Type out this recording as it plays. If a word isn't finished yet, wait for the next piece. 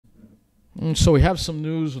So we have some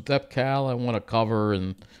news with EPCAL I want to cover,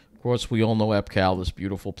 and of course we all know EPCAL, this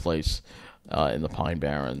beautiful place in the Pine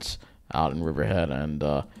Barrens out in Riverhead, and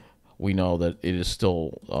we know that it is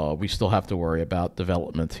still we still have to worry about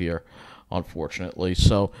development here, unfortunately.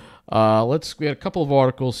 So we had a couple of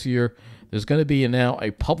articles here. There's going to be now a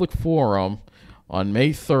public forum on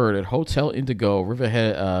May 3rd at Hotel Indigo,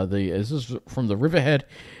 Riverhead. This is from the Riverhead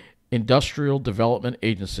Industrial Development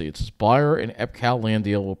Agency. It says buyer and EPCAL land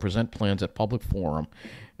deal will present plans at public forum.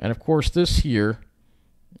 And of course this here,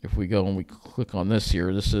 if we go and we click on this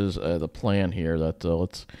here, this is the plan here that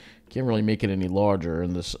can't really make it any larger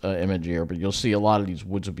in this image here, but you'll see a lot of these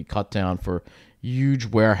woods will be cut down for huge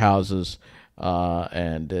warehouses,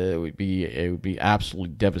 and it would be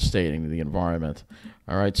absolutely devastating to the environment.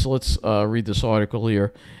 All right, so let's read this article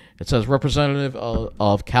here. It says representative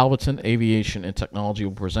of Calverton Aviation and Technology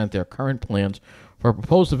will present their current plans for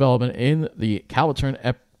proposed development in the Calverton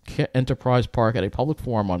Enterprise Park at a public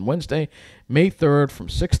forum on Wednesday, May 3rd from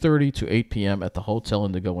 6:30 to 8 p.m. at the Hotel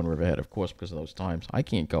Indigo in Riverhead. Of course, because of those times, I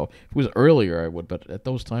can't go. If it was earlier, I would, but at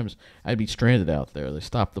those times, I'd be stranded out there. They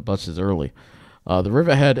stopped the buses early. The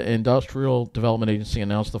Riverhead Industrial Development Agency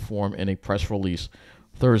announced the forum in a press release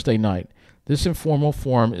Thursday night. This informal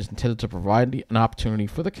forum is intended to provide an opportunity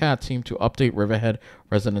for the CAT team to update Riverhead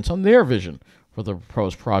residents on their vision for the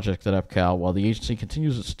proposed project at EPCAL, while the agency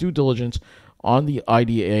continues its due diligence on the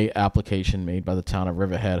IDA application made by the town of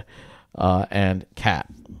Riverhead and CAT.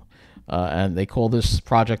 And they call this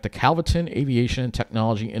project the Calverton Aviation and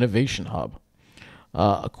Technology Innovation Hub.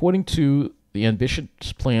 According to the ambitious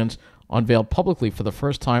plans unveiled publicly for the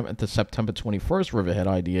first time at the September 21st Riverhead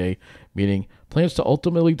IDA meeting, plans to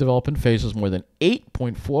ultimately develop in phases more than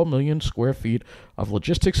 8.4 million square feet of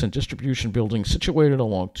logistics and distribution buildings situated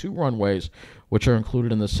along 2 runways, which are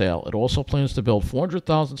included in the sale. It also plans to build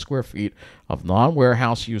 400,000 square feet of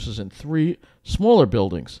non-warehouse uses in 3 smaller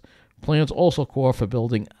buildings. Plans also call for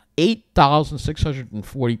building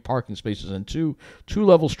 8,640 parking spaces in 2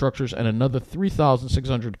 two-level structures and another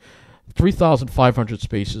 3,500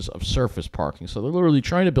 spaces of surface parking. So they're literally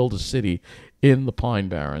trying to build a city in the Pine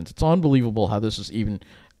Barrens. It's unbelievable how this is even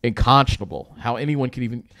unconscionable, how anyone could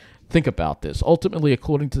even think about this. Ultimately,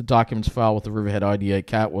 according to the documents filed with the Riverhead IDA,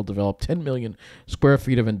 CAT will develop 10 million square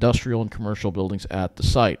feet of industrial and commercial buildings at the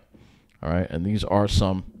site. All right, and these are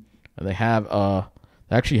some, and they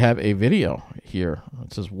actually have a video here.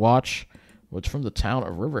 It says watch, it's from the town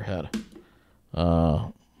of Riverhead.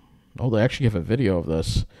 Oh, they actually have a video of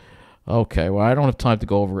this. Okay, well, I don't have time to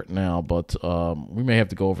go over it now, but we may have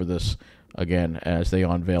to go over this again as they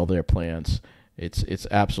unveil their plans. It's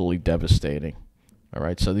absolutely devastating. All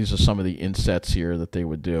right, so these are some of the insets here that they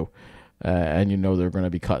would do, and you know they're going to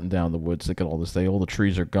be cutting down the woods. Look at all this. All the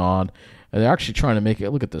trees are gone, and they're actually trying to make it.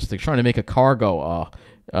 Look at this. They're trying to make a cargo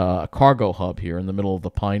hub here in the middle of the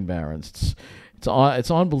Pine Barrens.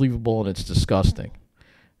 It's unbelievable and it's disgusting.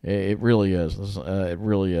 It really is. It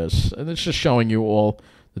really is, and it's just showing you all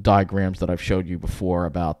the diagrams that I've showed you before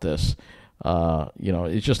about this.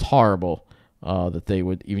 It's just horrible that they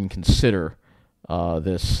would even consider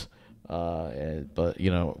this. But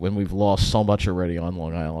when we've lost so much already on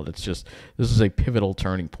Long Island, this is a pivotal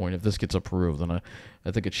turning point. If this gets approved, and I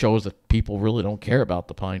think it shows that people really don't care about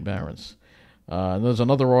the Pine Barrens. And there's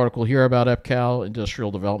another article here about EPCAL industrial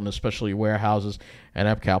development, especially warehouses, and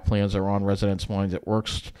EPCAL plans are on residents' minds at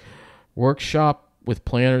workshop with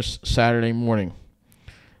planners Saturday morning.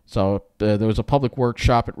 So there was a public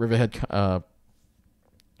workshop at Riverhead. It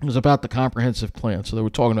was about the comprehensive plan. So they were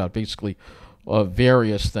talking about basically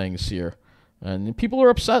various things here. And people are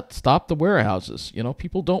upset. Stop the warehouses.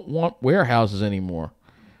 People don't want warehouses anymore.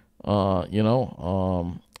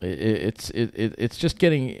 It's just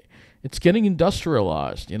getting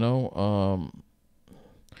industrialized. And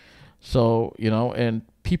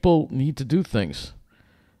people need to do things.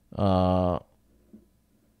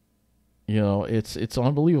 It's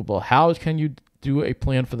unbelievable. How can you do a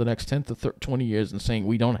plan for the next 10 to 20 years and saying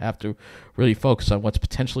we don't have to really focus on what's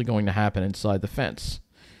potentially going to happen inside the fence?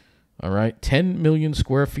 All right, 10 million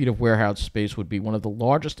square feet of warehouse space would be one of the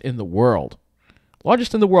largest in the world.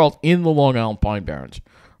 Largest in the world in the Long Island Pine Barrens,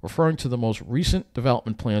 referring to the most recent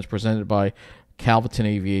development plans presented by Calverton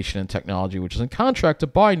Aviation and Technology, which is in contract to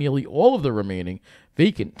buy nearly all of the remaining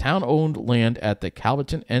vacant town-owned land at the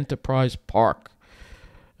Calverton Enterprise Park.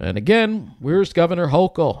 And again, where's Governor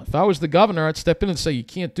Hochul? If I was the governor, I'd step in and say, you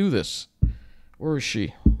can't do this. Where is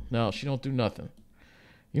she? No, she don't do nothing.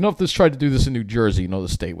 If this tried to do this in New Jersey, the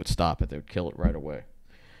state would stop it. They would kill it right away.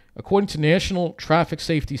 According to national traffic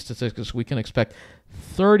safety statistics, we can expect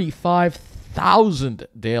 35,000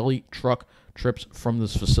 daily truck trips from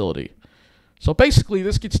this facility. So basically,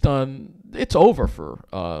 this gets done. It's over for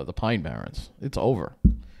the Pine Barrens. It's over.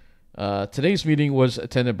 Today's meeting was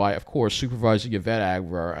attended by, of course, Supervisor Yvette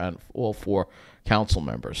Aguilar and all 4 council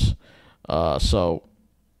members. It's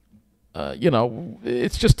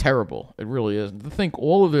just terrible. It really is. To think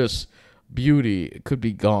all of this beauty could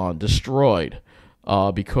be gone, destroyed,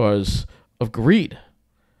 because of greed.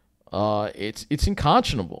 It's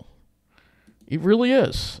unconscionable. It really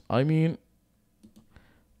is. I mean,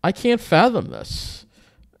 I can't fathom this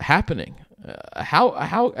happening. How? I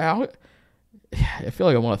feel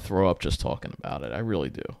like I want to throw up just talking about it. I really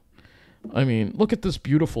do. I mean, look at this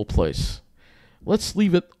beautiful place. Let's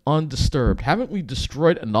leave it undisturbed. Haven't we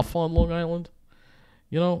destroyed enough on Long Island?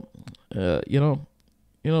 This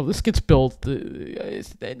gets built.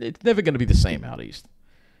 It's never going to be the same out east.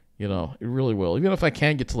 It really will. Even if I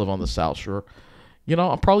can get to live on the South Shore,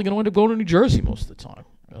 I'm probably going to end up going to New Jersey most of the time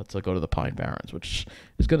to go to the Pine Barrens, which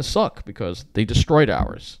is going to suck because they destroyed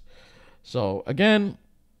ours. So, again,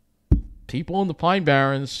 people in the Pine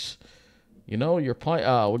Barrens, we're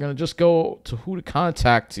going to just go to who to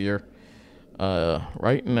contact here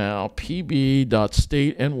right now,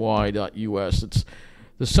 pb.stateny.us. It's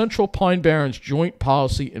the Central Pine Barrens Joint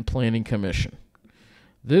Policy and Planning Commission.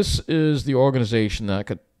 This is the organization that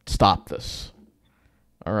could stop this.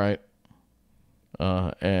 All right.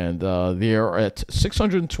 And they are at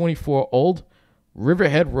 624 Old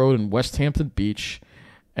Riverhead Road in West Hampton Beach.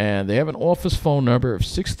 And they have an office phone number of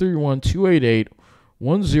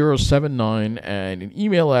 631-288-1079 and an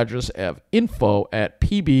email address of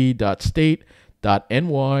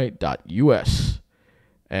info@pb.state.ny.us.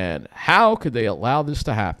 And how could they allow this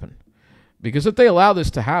to happen? Because if they allow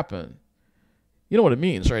this to happen, you know what it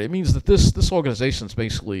means, right? It means that this organization is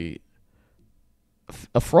basically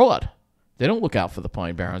a fraud. They don't look out for the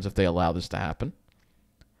Pine Barrens if they allow this to happen.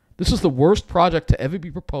 This is the worst project to ever be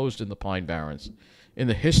proposed in the Pine Barrens in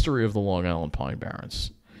the history of the Long Island Pine Barrens.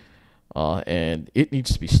 And it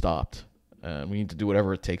needs to be stopped. And we need to do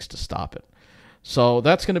whatever it takes to stop it. So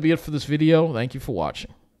that's going to be it for this video. Thank you for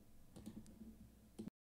watching.